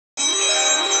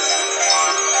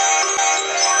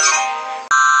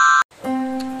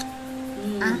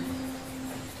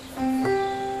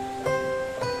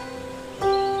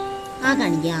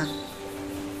കാണിക്കാം.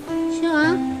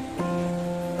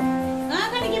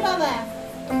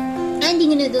 ആൻറ്റി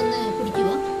ഇങ്ങനെ ഇതൊന്ന്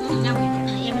പിടിക്കുവോ?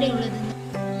 എവിടെയുള്ളത്?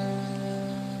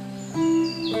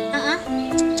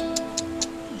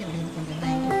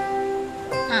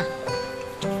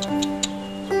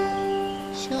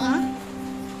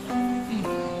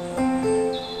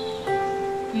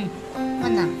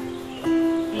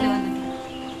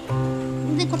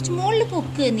 ഇത് കുറച്ച് മുകളിൽ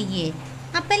പൊക്ക് നീയേ,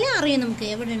 അപ്പല്ലേ അറിയാം നമുക്ക്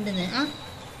എവിടെ ഉണ്ടെന്ന്.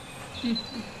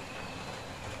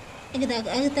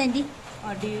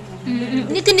 ആൻറ്റി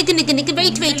നിക്ക് നിക്ക് നിക്ക് നിക്ക്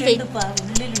wait wait wait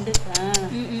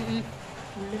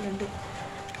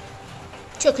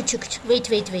chalk chalk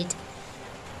wait wait wait.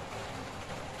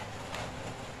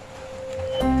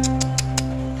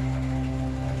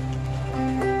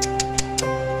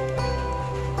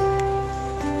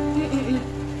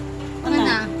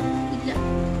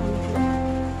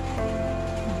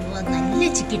 നല്ല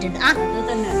ചിക്കിട്ടുണ്ട്.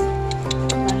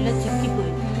 നല്ല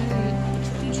ചിക്കിപ്പോയി.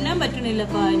 തിന്നാൻ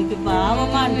പറ്റണില്ലപ്പാ, എനിക്ക്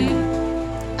പാവമാണ്ട്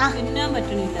തിന്നാൻ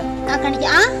പറ്റണില്ല.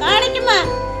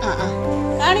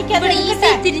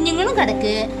 തിരിഞ്ഞുങ്ങളും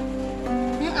കിടക്ക്.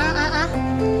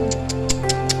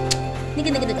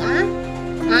 നിക്ക് നിക്ക് നിക്ക്.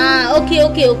 Okay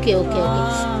okay okay okay okay.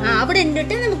 അവിടെ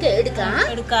ഉണ്ടിട്ട് നമുക്ക് എടുക്കാം.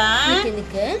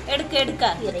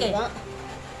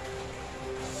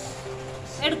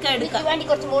 വേണ്ടി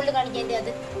കുറച്ച് മുകളിൽ കാണിക്കാൻ.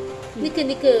 അത് നിക്ക്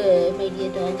നിക്ക് മേടിയോ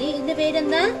ആന്റി. ഇതിന്റെ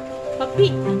പേരെന്താ? Puppy.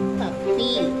 Puppy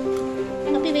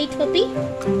puppy wait puppy.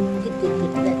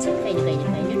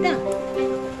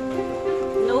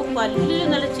 പല്ലില്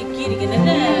നല്ല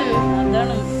ചിക്കിയിരിക്കുന്നല്ലേ,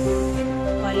 അതാണ്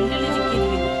പല്ലില്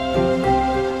ചിക്കിയിരിക്കുന്നത്.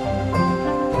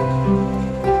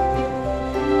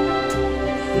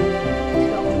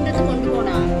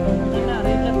 കൊണ്ടുപോണോ?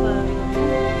 അറിയില്ലപ്പാ.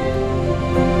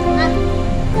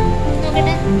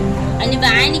 നോക്കട്ടെ. അതിന്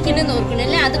വാനിക്കണ്ട്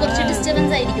നോക്കണല്ലേ, അത് കുറച്ച്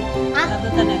ഡിസ്റ്റർബൻസ് ആയിരിക്കും.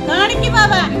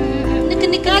 നിക്ക്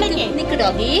നിക്ക് നിക്ക്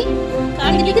ഡോഗി.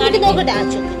 നോക്കട്ടെ.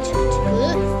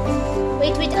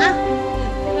 Wait wait.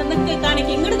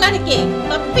 ഇങ്ങോട്ട് കാണിക്കേ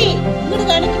പപ്പി, ഇങ്ങോട്ട്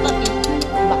കാണിക്കേ പപ്പി.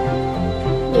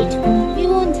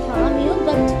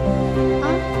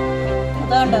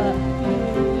 അതാണ്ടോ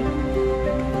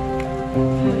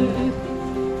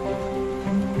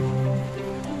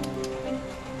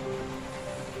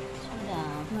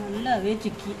നല്ല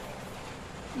ചിക്കി.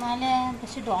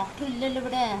 പക്ഷെ ഡോക്ടർ ഇല്ലല്ലോ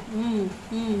ഇവിടെ.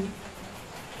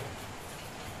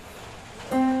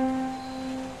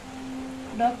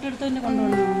 ഡോക്ടറെ അടുത്ത് തന്നെ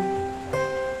കൊണ്ടുപോകണോ?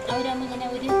 അവരമ്മ ഇങ്ങനെ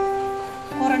ഒരു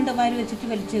കൊറണ്ടമാര് വെച്ചിട്ട്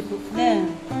വലിച്ചേക്കും അല്ലേ?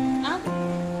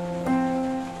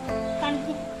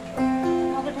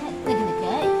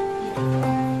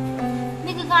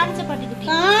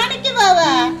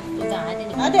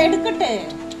 അത് എടുക്കട്ടെ,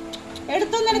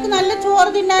 എടുത്തൊന്നും എനിക്ക് നല്ല ചോറ്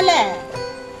തിന്നാലേ.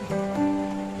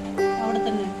 അവിടെ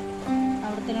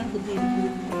തന്നെയാണ് കുത്തിയിരിക്കുന്നത്.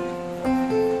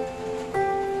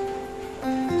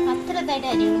 അത്രതായിട്ട്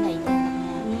അരികളും കഴിക്കാം.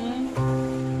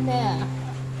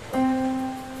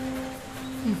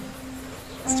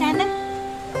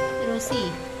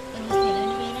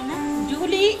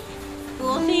 ജൂലി,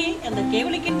 റോസി എന്തൊക്കെയാ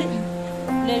വിളിക്കണ്ട്.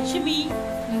 ലക്ഷ്മി,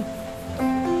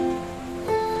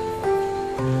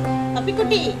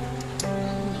 അപ്പിക്കുട്ടി,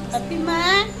 അപ്പിമ്മ.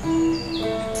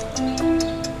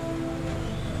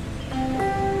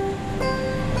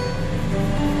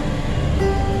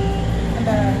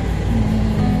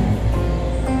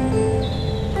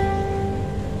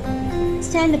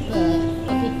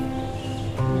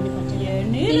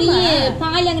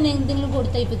 പാലങ്ങനെ എന്തെങ്കിലും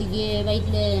കൊടുത്താ ഇപ്പത്തേക്ക്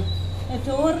വയറ്റില്?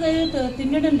 ചോറ്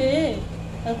തിന്നിട്ടുണ്ട്.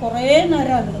 അത് കൊറേ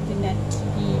നേരം തിന്നാൻ,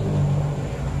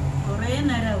 കൊറേ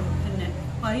നേരം തിന്നാൻ.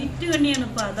 വയറ്റ് കണ്ണിയാണ്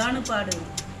ഇപ്പൊ, അതാണ് പാട്.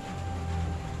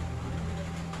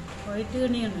 വയറ്റ്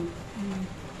കണ്ണിയാണ്,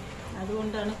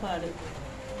 അതുകൊണ്ടാണ് പാട്.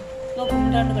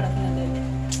 കൊണ്ടാണ് കിടക്കുന്നത്.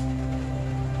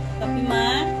 കപ്പിമ്മ,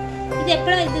 ഇത്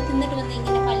എപ്പോഴാ ഇത് തിന്നിട്ട് വന്ന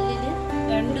ഇങ്ങനെ പല്ലില്?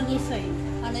 2 ദിവസമായി.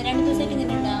 2 ദിവസമായിട്ട്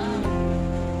ഇങ്ങനെ ഉണ്ടാ?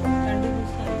 2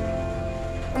 ദിവസമായി.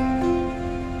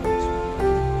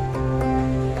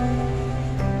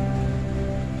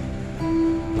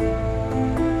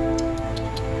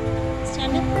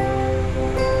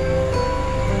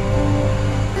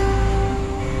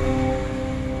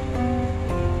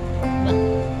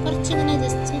 കുറച്ചിങ്ങനെ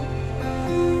ജസ്റ്റ്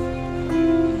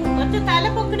കുറച്ച്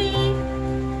തലപ്പൊക്കടി,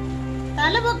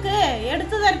 തലപ്പൊക്ക്.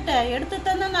 എടുത്തു തരട്ടെ? എടുത്തു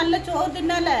തന്ന നല്ല ചോറ്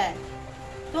തിന്നാലേ.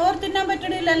 ചോറ് തിന്നാൻ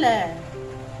പറ്റണില്ലല്ലേ?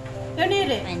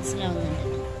 എണീര്. മനസ്സിലാവുന്നുണ്ട്.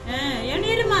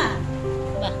 എണീരുമ്മ,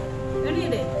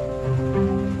 എണീര്.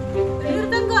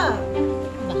 എണീർത്തങ്കോ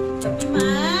അപ്പിമ്മ,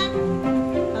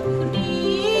 അപ്പിക്കുട്ടി,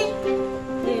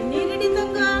 എണ്ണീരടി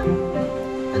തങ്കോ.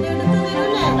 അത് എടുത്തു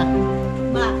തരൂലേ?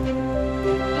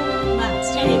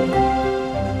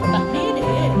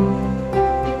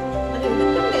 അത്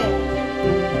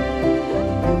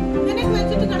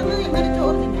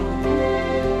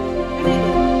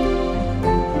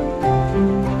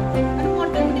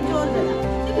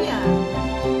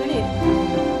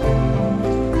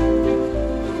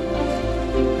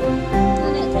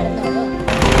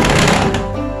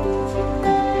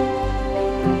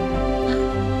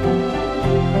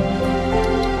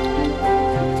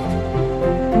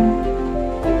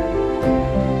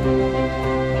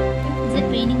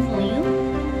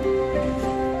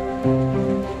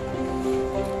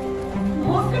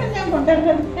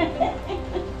കൊണ്ടുവരുന്നത്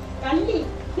കള്ളി.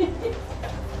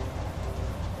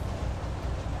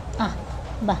 ആ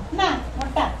ബാ എന്നാ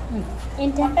മുട്ട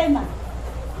എൻ്റെ മുട്ട എന്നാ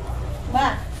വാ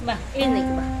ബാ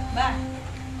എഴുന്നേക്ക് ബാ വാ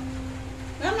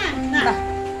വാ എന്നാ ബാ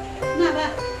എന്നാ വാ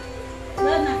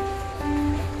വാ എന്നാ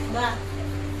വാ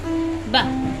ബാ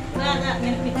വാ അതാ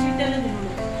അങ്ങനെ പിച്ചിട്ടല്ലേ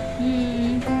തിന്നു.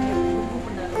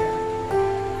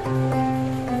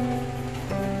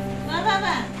 വാ വാ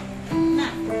വാ എന്നാ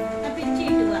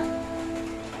പിച്ചിട്ട് വാ.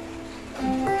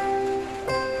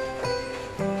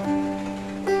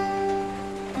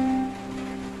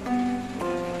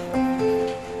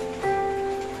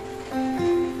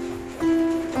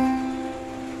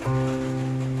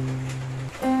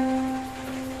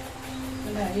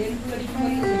 എഴുതി പഠിക്കുമ്പോൾ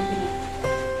പഠിക്കണം.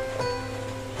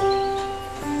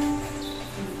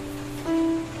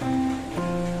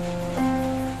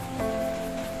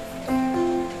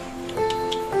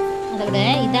 അതവിടെ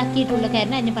ഇതാക്കിയിട്ടുള്ള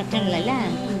കാരണം അതിന് പറ്റണല്ലേ.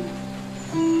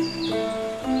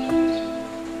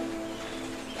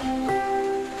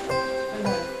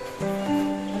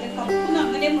 കപ്പുന്ന്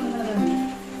അങ്ങനെ മുങ്ങുന്നതാണ്.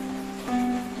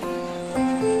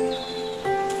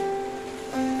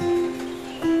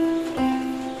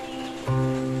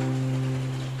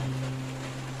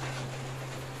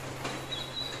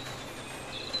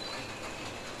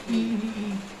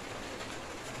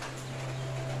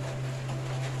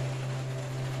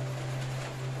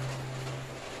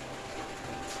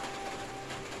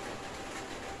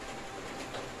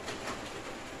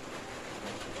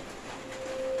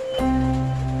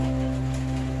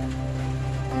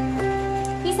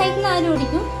 ഈ സൈക്കിൾ ആരും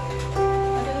ഓടിക്കും?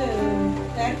 അത്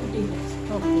തേർക്കുട്ടിയില്ല.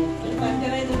 Okay okay.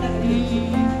 പഞ്ചറായതുകൊണ്ട് അങ്ങനെ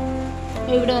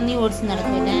അപ്പോൾ ഇവിടെ വന്ന് ഈ ഓടിച്ച്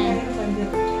നടക്കൂല്ലേ? പഞ്ചർ.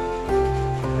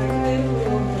 രണ്ടുപേരും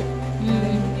ഓടും.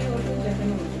 കുട്ടി ഓടും, ചെക്കൻ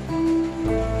ഓടും.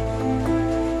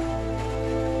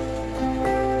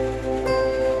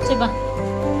 ചെപ്പാ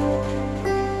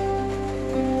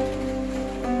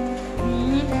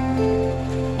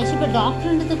പക്ഷെ ഇപ്പൊ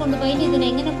ഡോക്ടറിന്റെ അടുത്ത് കൊണ്ടുപോയിട്ട് ഇതിനെ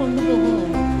എങ്ങനെ കൊണ്ടുപോകുമോ?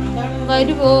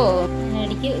 വരുവോ?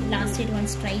 ഇടയ്ക്ക് ലാസ്റ്റ് ആയിട്ട്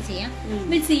വൺസ് ട്രൈ ചെയ്യാം.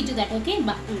 Will see to that. Okay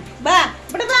ബാ ബാ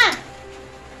ഇവിടെ ബാ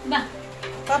ബാ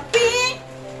പപ്പി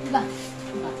ബാ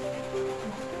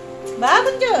ബാ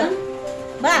കുഞ്ചു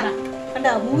ബാ.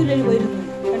 കണ്ടാ മൂലയിൽ വരുന്നു.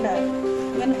 കണ്ടാ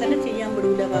അങ്ങനെ തന്നെ ചെയ്യാൻ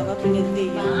വിടൂല. ബാബ പിന്നെ എന്ത്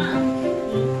ചെയ്യും?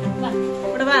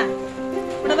 ഇവിടെ വാ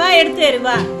ഇവിടെ വാ എടുത്തു തരും.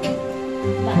 വാ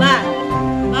വാ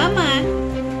വാമ്മ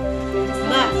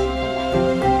വാ.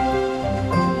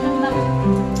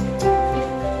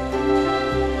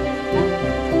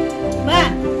 വാ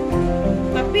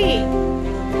പപ്പി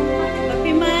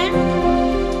പപ്പിമ്മ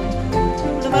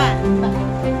ഇവിടെ വാ.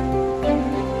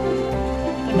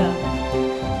 കണ്ടോ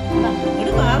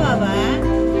ഇങ്ങോട്ട് വാ വാ വാ.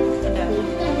 കണ്ടോ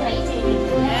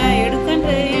എടുക്കാൻ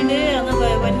ട്രെയിനുണ്ട്. അങ്ങ്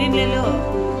വന്നില്ലല്ലോ.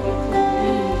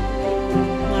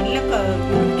 നല്ല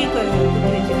കുറുക്കി കുത്തി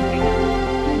വെച്ചിട്ടുണ്ട്.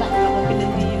 അപ്പൊ പിന്നെ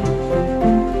എന്ത് ചെയ്യും?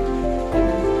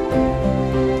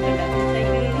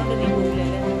 സൈക്കിളിലോട്ട് നീ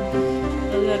പോകില്ലല്ലേ.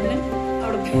 അത് കാരണം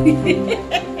അവിടെ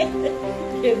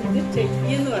എന്ത്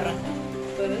ചെയ്യുന്നു പറ.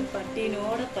 ഒരു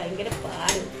പട്ടീനോട് ഭയങ്കര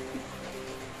പാട്.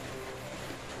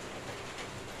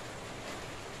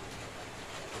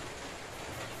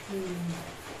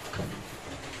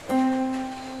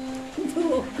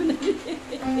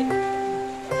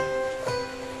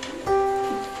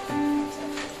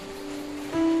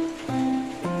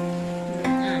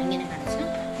 ഇങ്ങനെ കാണിച്ചു.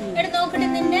 ഇവിടെ നോക്കട്ടെ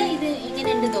നിന്റെ ഇത്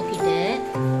എങ്ങനെയുണ്ട് നോക്കിട്ട്.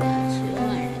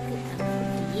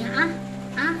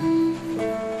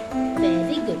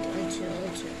 Very good.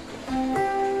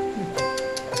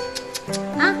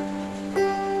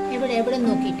 എവിടെ എവിടെ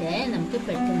നോക്കിട്ട് നമുക്ക്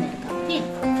പെട്ടെന്ന് എടുക്കാം.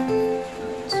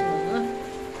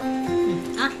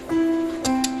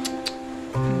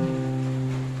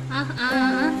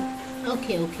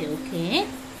 Okay okay okay.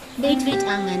 Wait wait.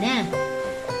 അങ്ങനെ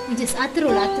ജസ്റ്റ് അത്രേ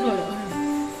ഉള്ളൂ അത്രേ ഉള്ളൂ.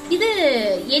 ഇത്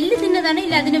എല്ല് തിന്നതാണ്.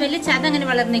 ഇല്ല അതിന് വലിയ ചത അങ്ങനെ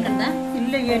വളർന്നേക്കണ്ട.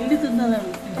 ഇല്ല എല്ല് തിന്നതാണ്.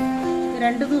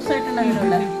 2 ദിവസമായിട്ടുണ്ട്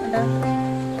അങ്ങനെയുള്ള.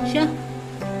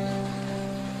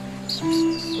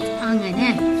 അങ്ങനെ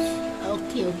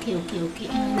ഓക്കെ ഓക്കെ ഓക്കെ ഓക്കെ.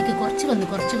 എനിക്ക് കുറച്ച്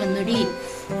വന്നുടി.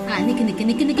 ആ നിക്ക് നിക്ക്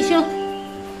നിക്ക് നിക്ക് ഷോ.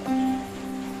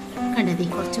 കണ്ടതേ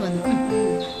കുറച്ച് വന്നു.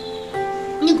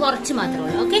 ഇനി കുറച്ച് മാത്രമേ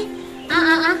ഉള്ളൂ. ഓക്കെ. ആ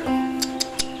ആ ആ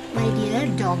മൈ ഡിയർ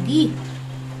ഡോഗി.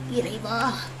 ഇറൈവാ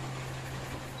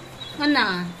വന്നാ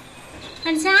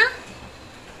അടിച്ചാ.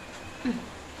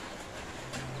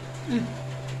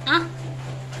 ആ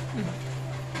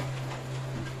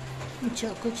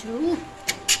Choco Chew.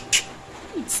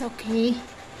 It's okay.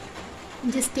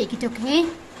 Just take it, okay?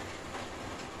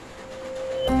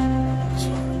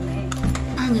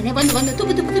 അങ്ങനെ വന്ന്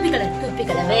തുപ്പിക്കള.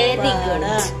 Very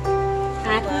good.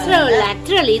 അത്രേ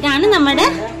ഉള്ളു. ഇതാണ് നമ്മുടെ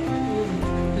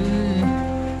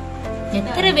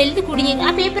എത്ര വലുത് കുടുങ്ങി. ആ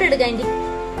പേപ്പർ എടുക്കാൻ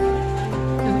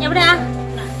എവിടാ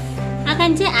ആ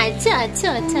കഞ്ചി അച്ഛ അച്ഛ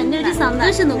അച്ഛ എന്റെ ഒരു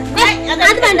സന്തോഷം നോക്കും.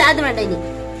 അത് വേണ്ട അത് വേണ്ട ഇനി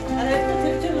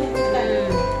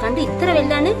കണ്ട് ഇത്ര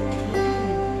വലുതാണ്.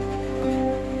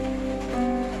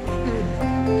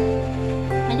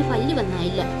 അതിന് പല്ല്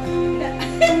വന്നായില്ല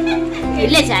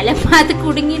ഇല്ല ചിലപ്പോ അത്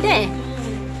കുടുങ്ങിട്ടേ.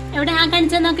 എവിടെ ആ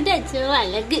കാണിച്ചാ നോക്കിട്ട് അച്ഛോ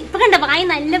അല്ലഗ്. ഇപ്പൊ കണ്ട വായി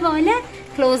നല്ല പോലെ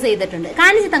ക്ലോസ് ചെയ്തിട്ടുണ്ട്.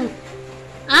 കാണിച്ചു തങ്ങ.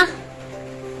 ആ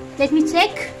let me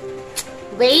check.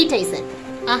 Wait I said.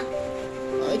 ആ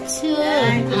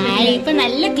ഇപ്പൊ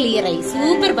നല്ല ക്ലിയർ ആയി.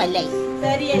 സൂപ്പർ പല്ലായി.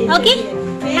 Okay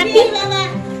happy.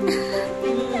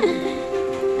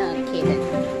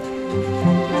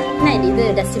 ഇത്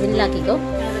ഡസ്റ്റ്ബിന്നിലാക്കിക്കോ.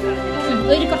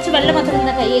 ഒരു കുറച്ച് വെള്ളം മാത്രം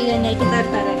എന്താ കൈ കഴുകാനായിട്ട്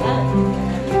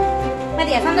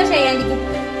മതിയാ. സന്തോഷമായി ആന്റിക്ക്.